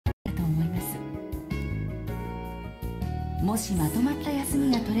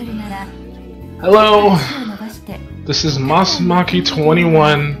Hello, this is Mosquito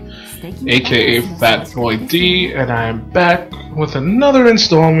 21, aka Fat Boy D, and I am back with another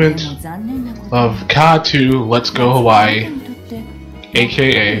installment of Ka2 Let's Go Hawaii,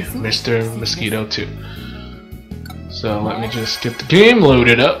 aka Mr. Mosquito 2. So let me just get the game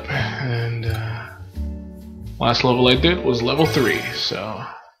loaded up, and last level I did was level 3, so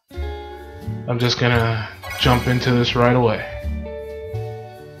I'm just gonna jump into this right away.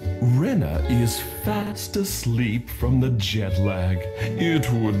 Rena is fast asleep from the jet lag. It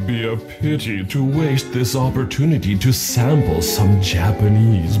would be a pity to waste this opportunity to sample some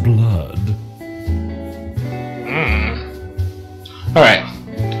Japanese blood. Alright.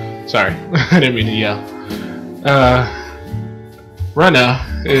 Sorry, I didn't mean to yell. Rena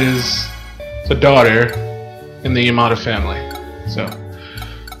is the daughter in the Yamada family. So,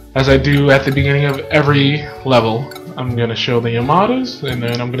 as I do at the beginning of every level, I'm gonna show the Yamadas, and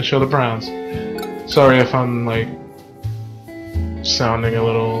then I'm gonna show the Browns. Sorry if I'm like sounding a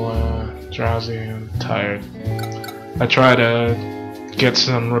little drowsy and tired. I try to get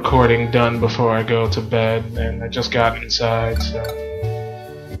some recording done before I go to bed, and I just got inside, so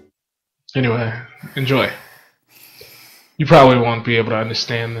anyway, enjoy. You probably won't be able to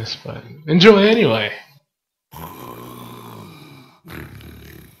understand this, but enjoy anyway.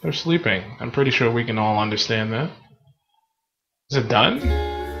 They're sleeping. I'm pretty sure we can all understand that. Is it done?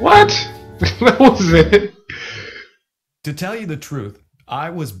 What? That was it? To tell you the truth, I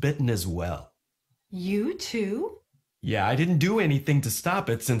was bitten as well. You too? Yeah, I didn't do anything to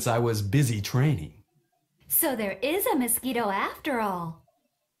stop it since I was busy training. So there is a mosquito after all.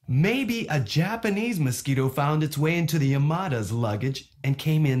 Maybe a Japanese mosquito found its way into the Yamada's luggage and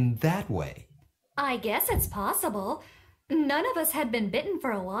came in that way. I guess it's possible. None of us had been bitten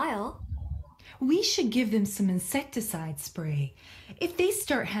for a while. We should give them some insecticide spray. If they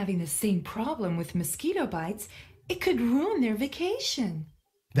start having the same problem with mosquito bites, it could ruin their vacation.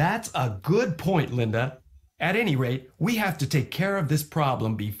 That's a good point, Linda. At any rate, we have to take care of this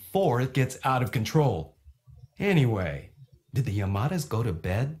problem before it gets out of control. Anyway, did the Yamadas go to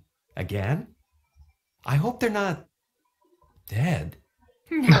bed again? I hope they're not dead.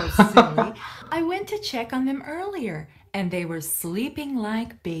 No, silly. I went to check on them earlier, and they were sleeping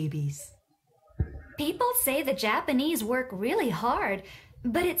like babies. People say the Japanese work really hard,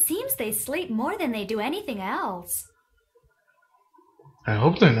 but it seems they sleep more than they do anything else. I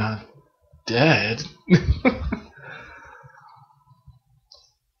hope they're not dead.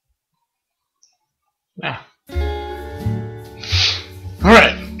 Yeah.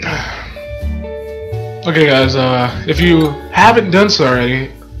 Alright. Okay guys, if you haven't done so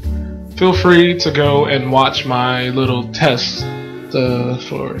already, feel free to go and watch my little test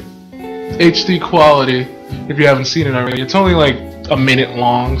for HD quality if you haven't seen it already. It's only like a minute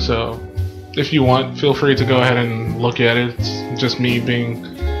long, so if you want, feel free to go ahead and look at it. It's just me being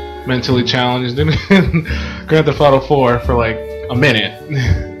mentally challenged in Grand Theft Auto 4 for like a minute.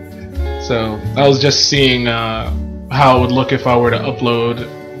 So I was just seeing how it would look if I were to upload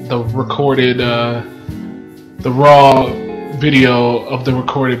the recorded, the raw video of the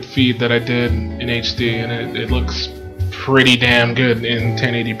recorded feed that I did in HD, and it looks pretty damn good in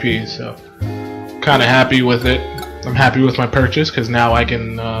 1080p, so kind of happy with it. I'm happy with my purchase because now I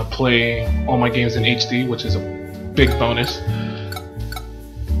can play all my games in HD, which is a big bonus.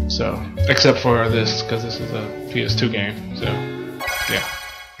 So, except for this, because this is a PS2 game, so yeah.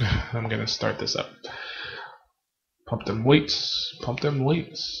 I'm gonna start this up. Pump them weights, pump them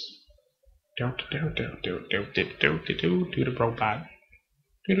weights. Do the robot.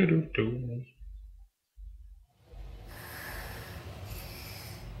 Do.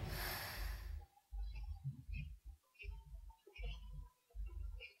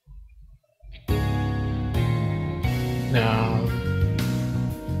 Now,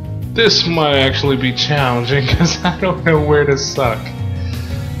 this might actually be challenging because I don't know where to suck.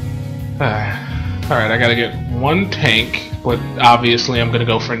 Alright, I gotta get one tank, but obviously I'm gonna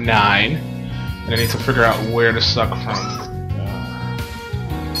go for 9. And I need to figure out where to suck from.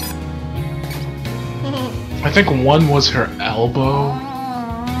 I think 1 was her elbow.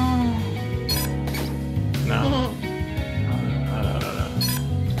 No.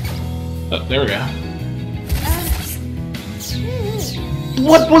 Oh, there we go.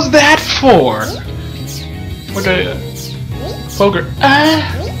 What was that for? Like a poker.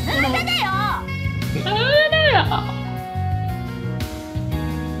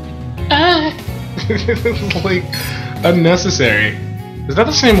 Like unnecessary. Is that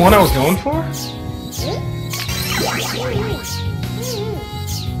the same one I was going for?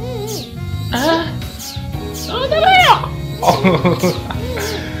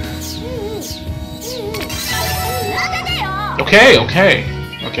 Okay, okay.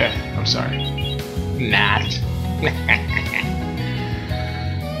 Okay, I'm sorry. Not.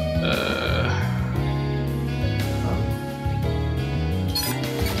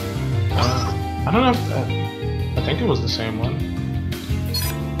 I don't know if I think it was the same one.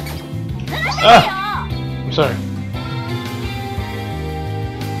 Ah! I'm sorry.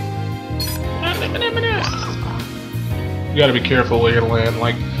 You gotta be careful where you land,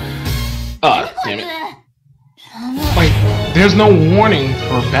 like... Ah, damn it. Like, there's no warning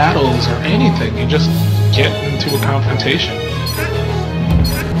for battles or anything, you just get into a confrontation.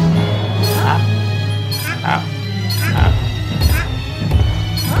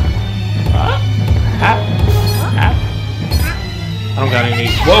 I don't got any...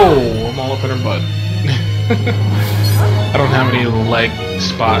 Whoa! I'm all up in her butt. I don't have any leg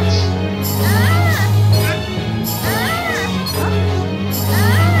spots.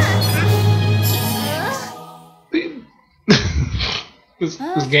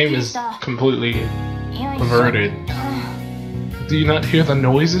 This game is completely perverted. Do you not hear the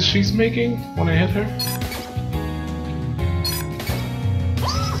noises she's making when I hit her?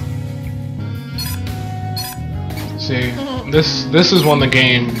 See, this is when the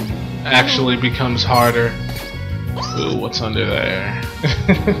game actually becomes harder. Ooh, what's under there?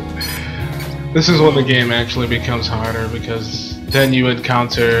 This is when the game actually becomes harder because then you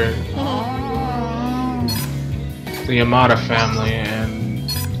encounter the Yamada family and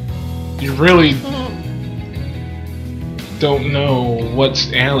you really don't know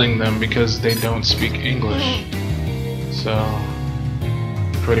what's ailing them because they don't speak English. So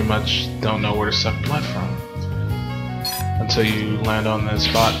you pretty much don't know where to suck blood from until you land on that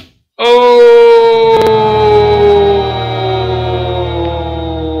spot. Oh!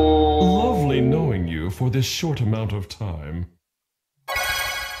 Lovely knowing you for this short amount of time.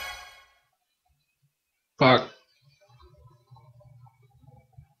 Fuck.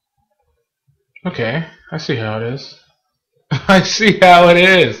 Okay, I see how it is. I see how it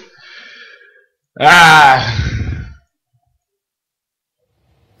is. Ah!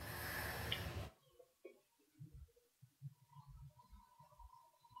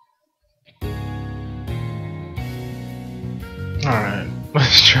 Alright,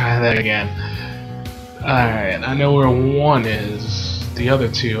 let's try that again. Alright, I know where one is. The other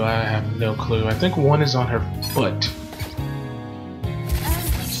two, I have no clue. I think one is on her foot.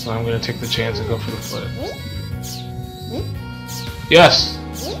 So I'm gonna take the chance and go for the foot. Yes!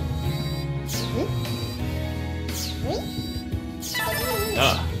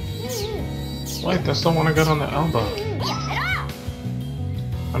 Wait, that's the one I got on the elbow.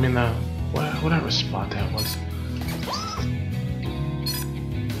 I mean the whatever spot that was.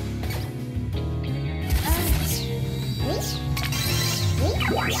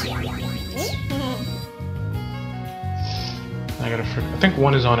 I gotta I think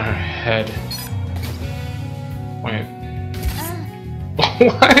one is on her head. Wait.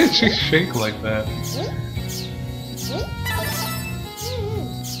 Why did she shake like that?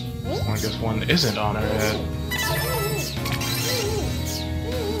 I guess one isn't on her head.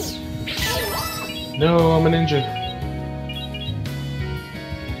 No, I'm a ninja.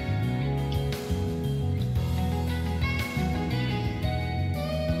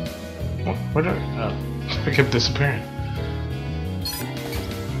 Oh, where did I kept disappearing.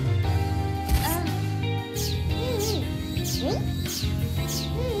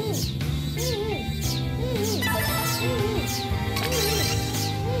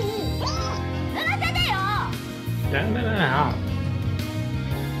 No.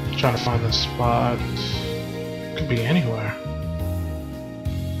 Trying to find the spot. Could be anywhere.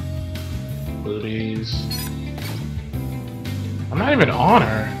 Booties. I'm not even on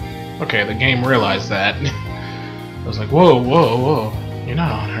her. Okay, the game realized that. I was like, whoa, whoa, whoa. You're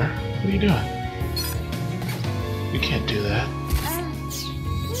not on her. What are you doing? You can't do that.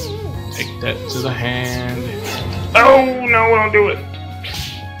 Take that to the hand. Oh, no, don't do it.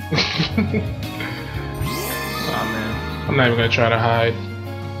 Oh man, I'm not even gonna try to hide.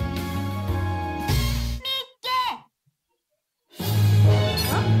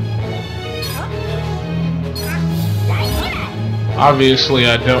 Obviously,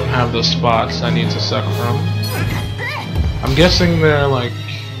 I don't have the spots I need to suck from. I'm guessing they're like...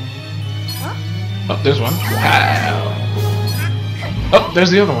 Oh, there's one. Wow. Oh,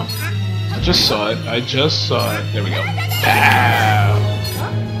 there's the other one. I just saw it. I just saw it. There we go. Pow.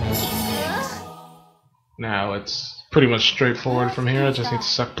 Now it's pretty much straightforward from here. I just need to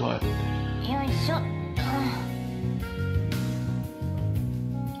suck blood.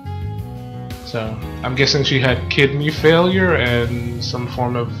 So I'm guessing she had kidney failure and some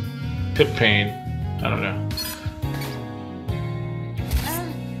form of hip pain. I don't know.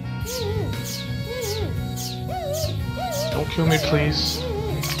 Don't kill me, please.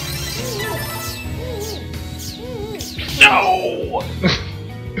 No!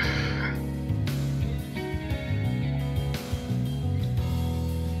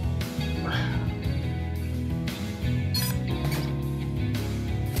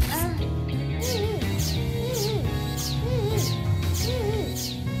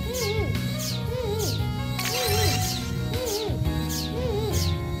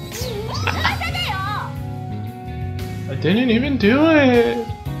 I didn't even do it.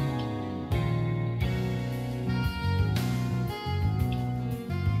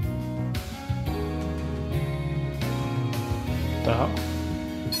 Stop.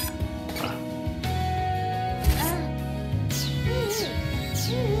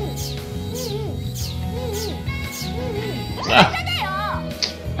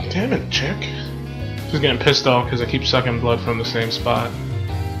 Damn it, chick. She's getting pissed off because I keep sucking blood from the same spot.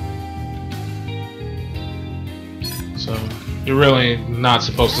 So, you're really not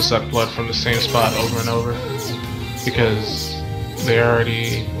supposed to suck blood from the same spot over and over, because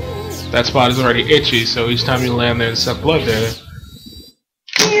that spot is already itchy, so each time you land there and suck blood there,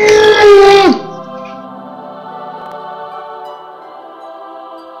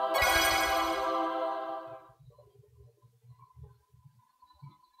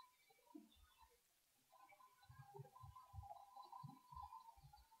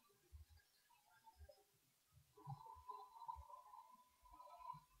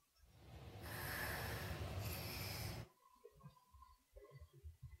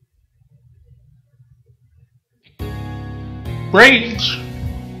 rage!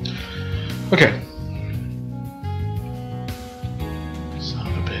 Okay. Son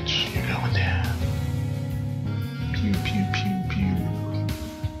of a bitch, you're going down. Pew pew pew pew.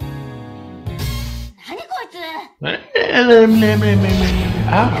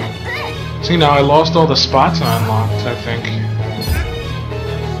 Ah. See, now I lost all the spots I unlocked, I think.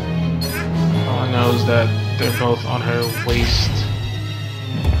 All I know is that they're both on her waist.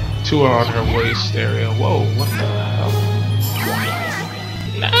 Two are on her waist area. Whoa, what the hell?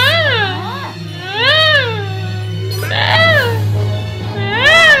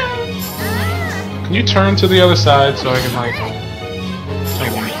 Can you turn to the other side so I can, like...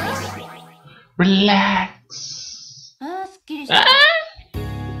 Relax.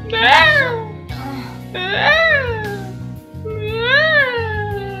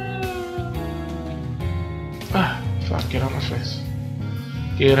 Ah, fuck, get out my face.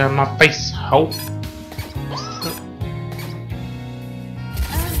 Get out my face, ho!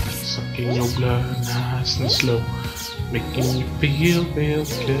 Sucking your blood nice and slow, making you feel real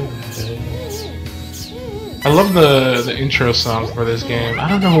good. I love the intro song for this game. I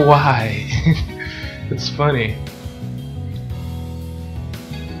don't know why. It's funny.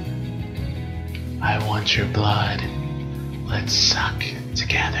 I want your blood. Let's suck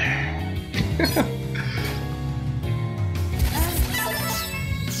together.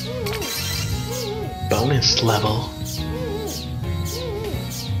 Bonus level.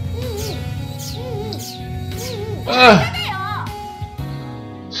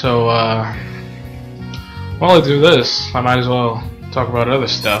 So, while I do this, I might as well talk about other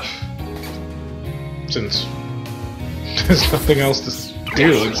stuff. Since there's nothing else to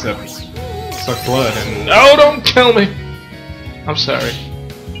do except suck blood and... Oh, don't kill me! I'm sorry.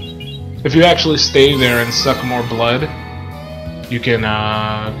 If you actually stay there and suck more blood, you can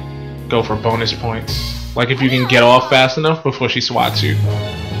go for bonus points. Like if you can get off fast enough before she swats you.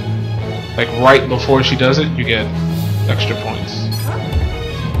 Like right before she does it, you get extra points.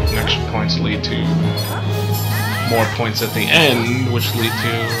 And extra points lead to more points at the end, which lead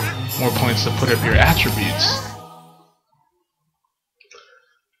to more points to put up your attributes.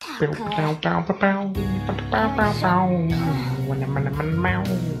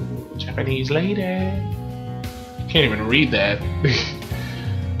 Japanese lady. Can't even read that.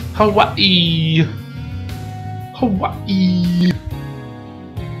 Hawaii. Hawaii.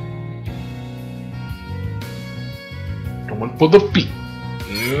 Going for the feet.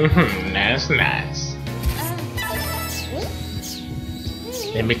 That's nice.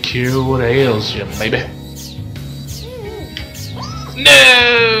 Let me cure what ails you, baby.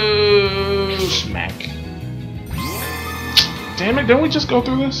 No! Smack. Damn it, don't we just go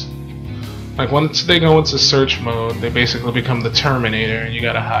through this? Like, once they go into search mode, they basically become the Terminator and you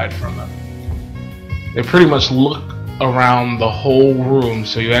gotta hide from them. They pretty much look around the whole room,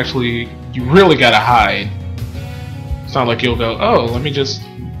 so you really gotta hide. It's not like you'll go, oh, let me just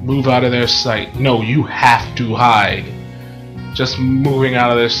Move out of their sight. No, you have to hide. Just moving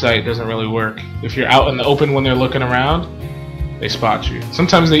out of their sight doesn't really work. If you're out in the open when they're looking around, they spot you.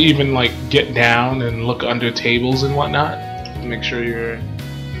 Sometimes they even like get down and look under tables and whatnot to make sure to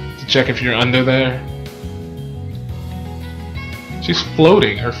check if you're under there. She's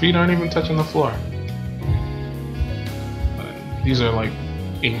floating. Her feet aren't even touching the floor. These are like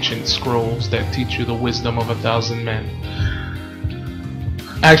ancient scrolls that teach you the wisdom of 1,000 men.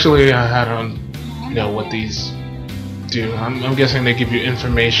 Actually, I don't know what these do. I'm guessing they give you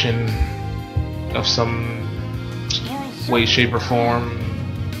information of some way, shape, or form.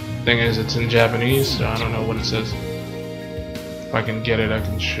 Thing is, it's in Japanese, so I don't know what it says. If I can get it, I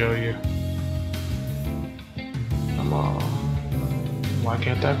can show you. Come on. Why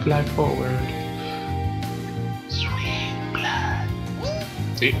can't I fly forward? Sweet blood.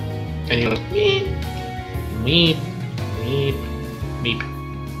 See? And he goes, meep, meep, meep, meep,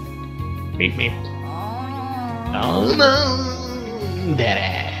 meep, meep. Oh no, that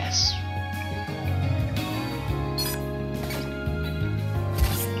ass.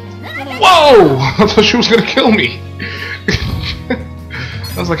 Whoa! I thought she was gonna kill me.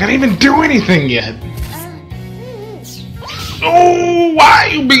 I was like, I didn't even do anything yet. Oh, why are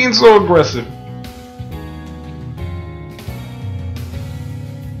you being so aggressive?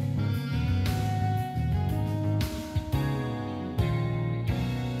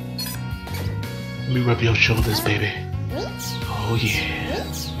 Let me rub your shoulders, baby. Oh yeah.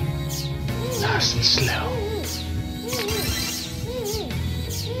 Nice and slow.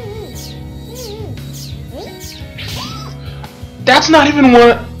 That's not even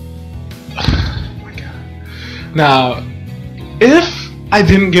what... Oh my god. Now, if I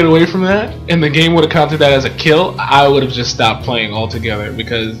didn't get away from that, and the game would have counted that as a kill, I would have just stopped playing altogether,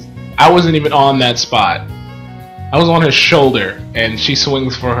 because I wasn't even on that spot. I was on her shoulder, and she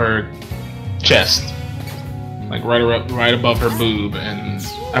swings for her chest, like right above her boob, and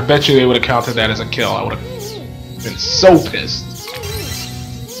I bet you they would have counted that as a kill. I would have been so pissed.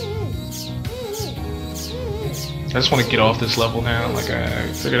 I just want to get off this level now. Like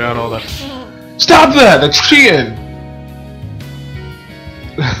I figured out all the. Stop that! That's cheating.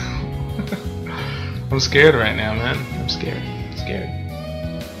 I'm scared right now, man. I'm scared. I'm scared.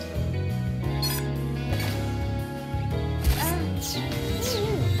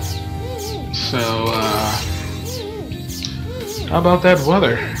 So, how about that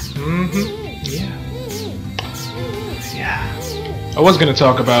weather? Yeah. Yeah. I was gonna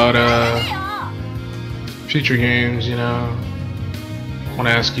talk about, future games, you know. I want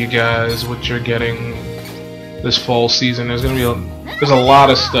to ask you guys what you're getting this fall season. There's a lot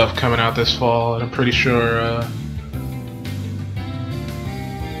of stuff coming out this fall, and I'm pretty sure,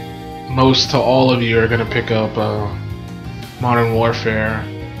 most to all of you are gonna pick up, Modern Warfare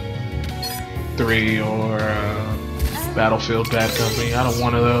 3 or Battlefield Bad Company. I don't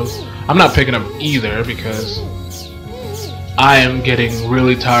want one of those. I'm not picking up either because I am getting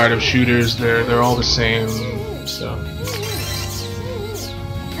really tired of shooters. They're all the same. So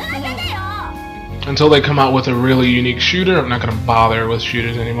until they come out with a really unique shooter, I'm not gonna bother with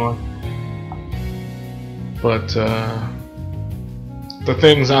shooters anymore. But the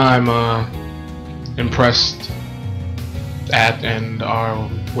things I'm impressed at and are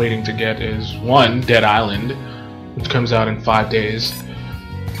waiting to get is one, Dead Island, which comes out in 5 days,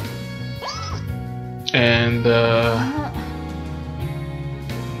 and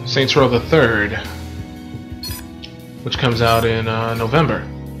Saints Row the Third, which comes out in November.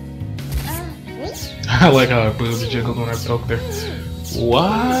 I like how her boobs jiggled when I poked her.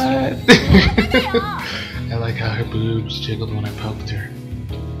 What? I like how her boobs jiggled when I poked her.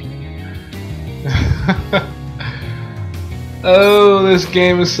 Oh, this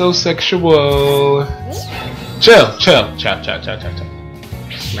game is so sexual. Chill.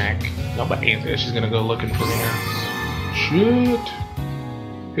 Smack. Nobody ain't there. She's gonna go looking for me now. Shit.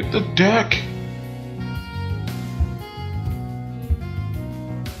 Hit the deck.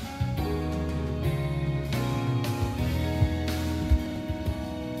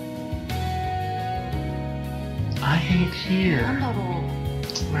 I ain't here.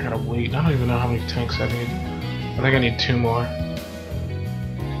 I gotta wait. I don't even know how many tanks I need. I think I need 2 more.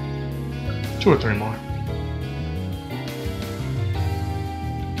 2 or 3 more.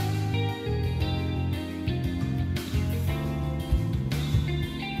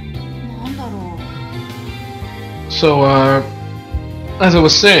 So, as I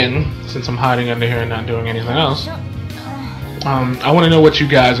was saying, since I'm hiding under here and not doing anything else, I want to know what you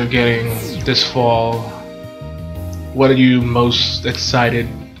guys are getting this fall. What are you most excited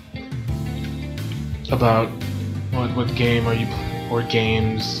about? What game are you or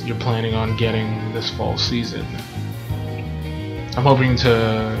games you're planning on getting this fall season. I'm hoping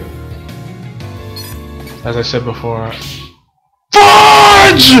to, as I said before,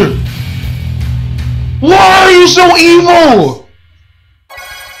 Fudge! Why are you so evil?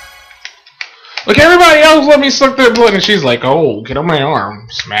 Like, everybody else let me suck their blood, and she's like, oh, get on my arm,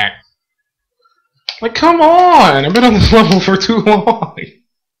 smack. Like, come on, I've been on this level for too long.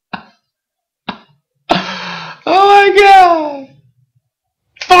 Oh my god!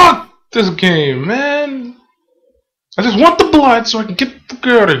 Fuck this game, man! I just want the blood so I can get the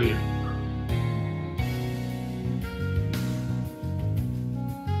girl out of here.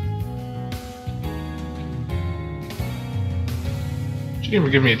 She didn't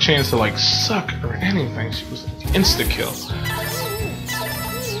even give me a chance to like suck or anything. She was insta kill.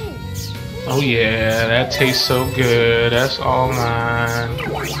 Oh yeah, that tastes so good. That's all mine.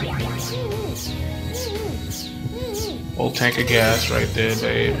 Old tank of gas right there,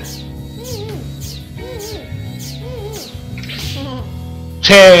 babe.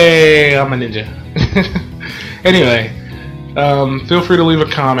 Hey, I'm a ninja. Anyway, feel free to leave a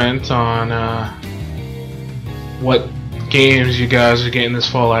comment on what games you guys are getting this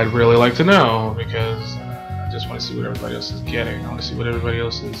fall. I'd really like to know, because I just want to see what everybody else is getting. I want to see what everybody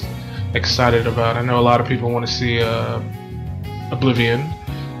else is excited about. I know a lot of people want to see Oblivion,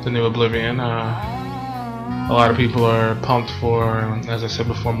 the new Oblivion. A lot of people are pumped for, as I said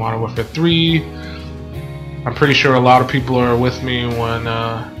before, Modern Warfare 3. I'm pretty sure a lot of people are with me when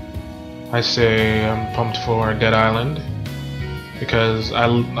I say I'm pumped for Dead Island, because I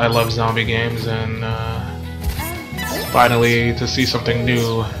love zombie games, and finally to see something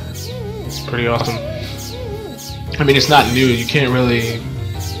new, it's pretty awesome. I mean, it's not new. You can't really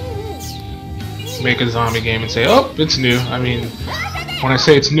make a zombie game and say, oh, it's new. I mean, when I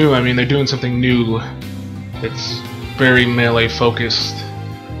say it's new, I mean they're doing something new. It's very melee focused.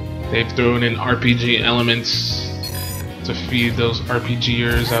 They've thrown in RPG elements to feed those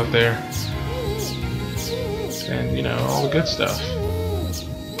RPGers out there. And, you know, all the good stuff.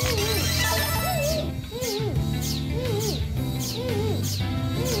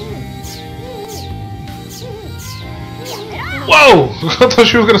 Whoa! I thought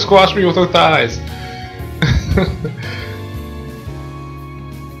she was gonna squash me with her thighs.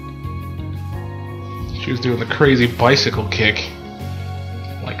 She was doing the crazy bicycle kick.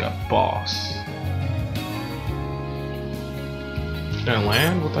 Like a boss. Gonna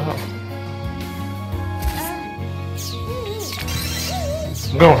land? What the hell?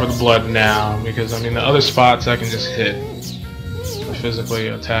 I'm going for the blood now, because I mean the other spots I can just hit by physically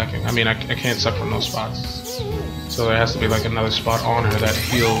attacking. I mean I can't suck from those spots. So there has to be like another spot on her that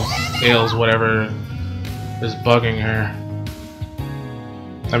ails whatever is bugging her.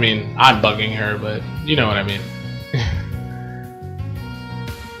 I mean, I'm bugging her, but you know what I mean.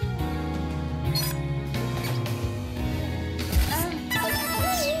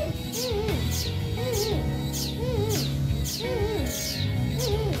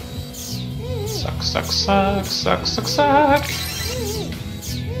 Suck, suck, suck, suck, suck, suck.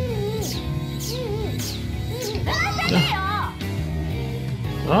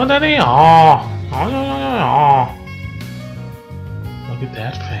 Oh, daddy, oh. Look at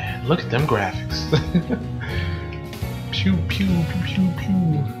that fan. Look at them graphics. Pew, pew, pew, pew,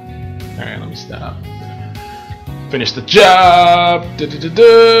 pew. Alright, let me stop. Finish the job.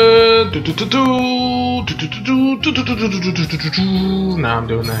 Now I'm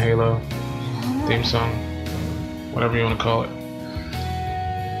doing the Halo theme song. Whatever you want to call it.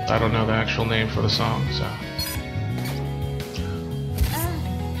 I don't know the actual name for the song, so.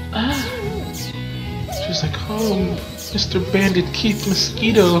 She's like, oh, Mr. Bandit Keith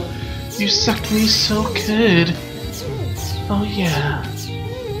Mosquito, you sucked me so good. Oh yeah.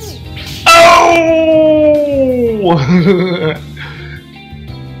 Oh!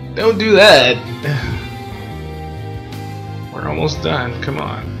 Don't do that. We're almost done. Come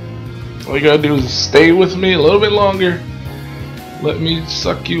on. All you gotta do is stay with me a little bit longer. Let me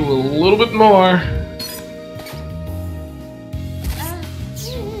suck you a little bit more.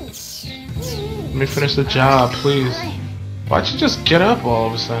 Let me finish the job, please. Why'd you just get up all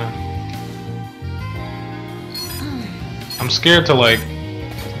of a sudden? I'm scared to like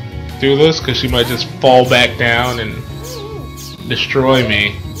do this because she might just fall back down and destroy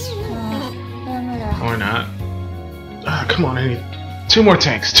me. Or not. Come on, I need 2 more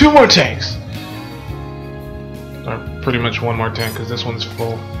tanks. 2 more tanks! Or pretty much 1 more tank because this one's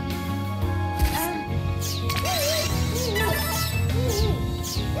full.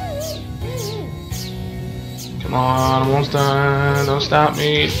 Come on, I'm almost done. Don't stop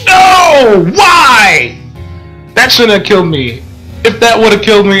me. No! Why? That shouldn't have killed me. If that would have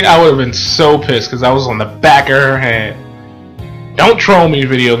killed me, I would have been so pissed because I was on the back of her head. Don't troll me,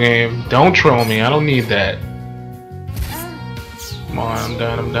 video game. Don't troll me. I don't need that. Come on, I'm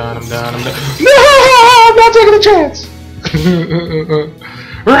done, I'm done, I'm done, I'm done. No! I'm not taking a chance!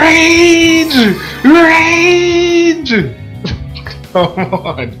 Rage! Rage! Come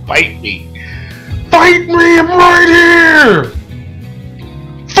on, fight me. Fight me, I'm right here!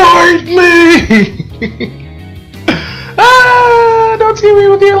 Fight me! Ah! Don't see me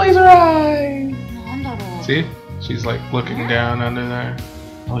with your laser eye! See? She's like looking down under there.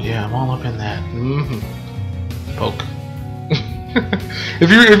 Oh yeah, I'm all up in that. Poke. If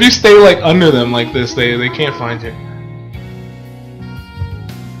you stay like under them like this, they can't find you.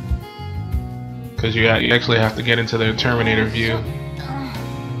 Because you actually have to get into their Terminator view.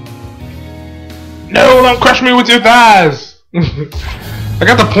 No, don't crush me with your thighs! I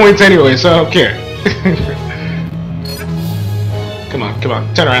got the points anyway, so I don't care. Come on, come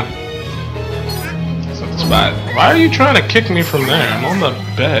on, turn around. That's not the spot. Why are you trying to kick me from there? I'm on the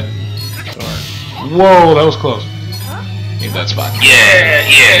bed. Whoa, that was close. Need that spot. Yeah,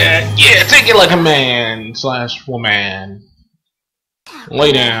 yeah, yeah. Take it like a man / woman.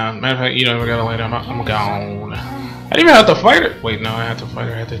 Lay down. Matter of fact, you don't even gotta lay down. I'm gone. I didn't even have to fight her. Wait, no, I had to fight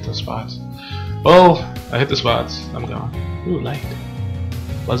her. I had to hit the spots. Well, I hit the spots. I'm gone. Ooh, light.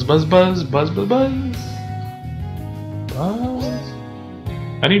 Buzz, buzz, buzz, buzz, buzz, buzz. Buzz.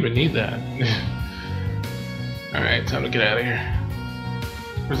 I didn't even need that. Alright, time to get out of here.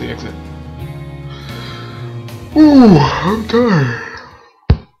 Where's the exit? Ooh, I'm tired.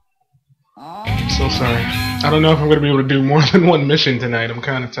 I'm so sorry. I don't know if I'm going to be able to do more than one mission tonight. I'm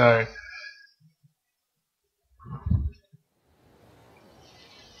kind of tired.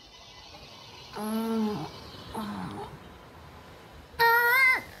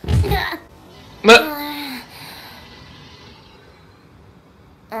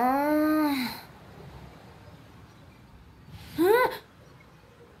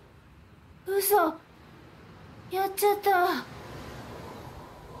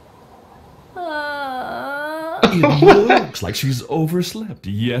 It looks like she's overslept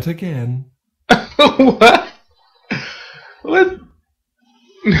yet again. What? What?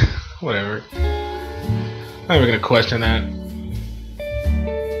 Whatever. I'm not even gonna question that.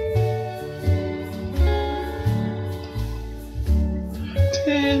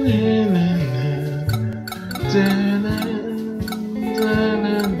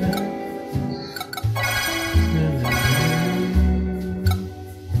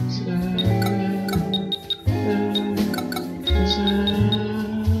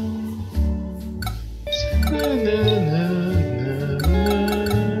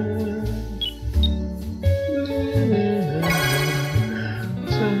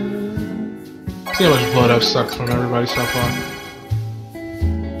 See how much blood I've sucked from everybody so far.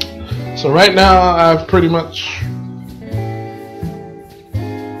 So right now I've pretty much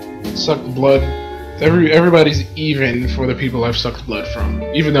sucked blood. Everybody's even for the people I've sucked blood from.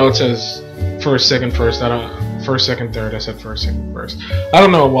 Even though it says first, second, first. I don't first, second, third. I said first, second, first. I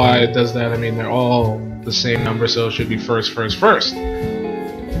don't know why it does that. I mean, they're all the same number, so it should be first, first, first.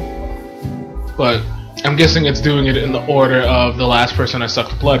 But I'm guessing it's doing it in the order of the last person I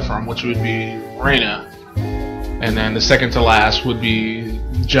sucked blood from, which would be Rena. And then the second to last would be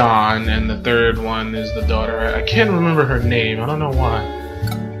John, and the third one is the daughter. I can't remember her name. I don't know why.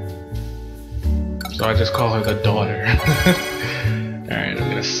 So I just call her the daughter. Alright, I'm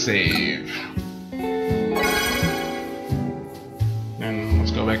gonna save. And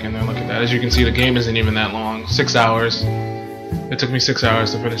let's go back in there and look at that. As you can see, the game isn't even that long. 6 hours. It took me 6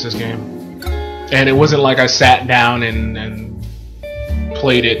 hours to finish this game. And it wasn't like I sat down and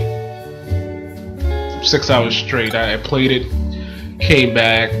played it 6 hours straight. I played it, came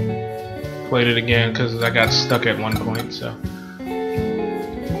back, played it again because I got stuck at one point. So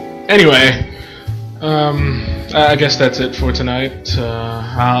anyway, I guess that's it for tonight.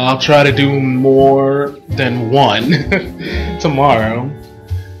 I'll try to do more than one tomorrow.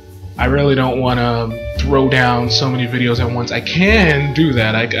 I really don't want to throw down so many videos at once. I can do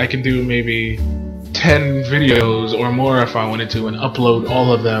that. I can do maybe 10 videos or more if I wanted to and upload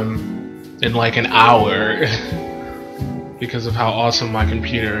all of them in like an hour because of how awesome my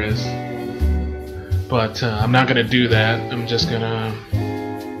computer is. But I'm not gonna do that. I'm just gonna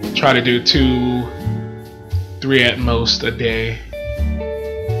try to do 2, 3 at most a day,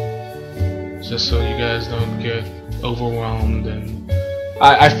 just so you guys don't get overwhelmed. And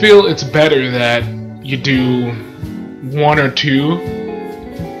I feel it's better that you do 1 or 2.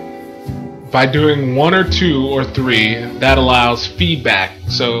 By doing 1 or 2 or 3, that allows feedback.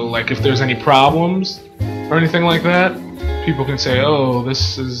 So like if there's any problems or anything like that, people can say, oh,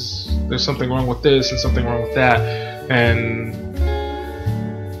 there's something wrong with this and something wrong with that, and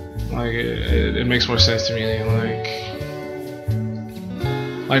like it makes more sense to me.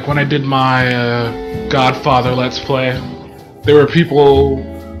 Like when I did my Godfather Let's Play, there were people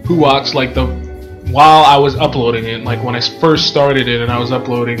who watched like while I was uploading it, like when I first started it and I was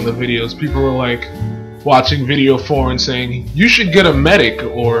uploading the videos, people were like watching video 4 and saying, you should get a medic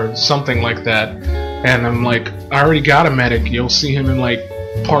or something like that. And I'm like, I already got a medic, you'll see him in like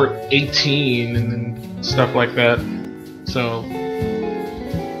part 18 and then stuff like that. So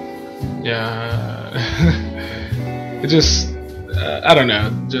yeah, it just I don't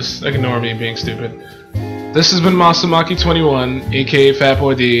know, just ignore me being stupid. This has been Masamaki21, aka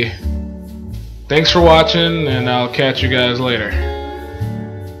Fatboy D. Thanks for watching, and I'll catch you guys later.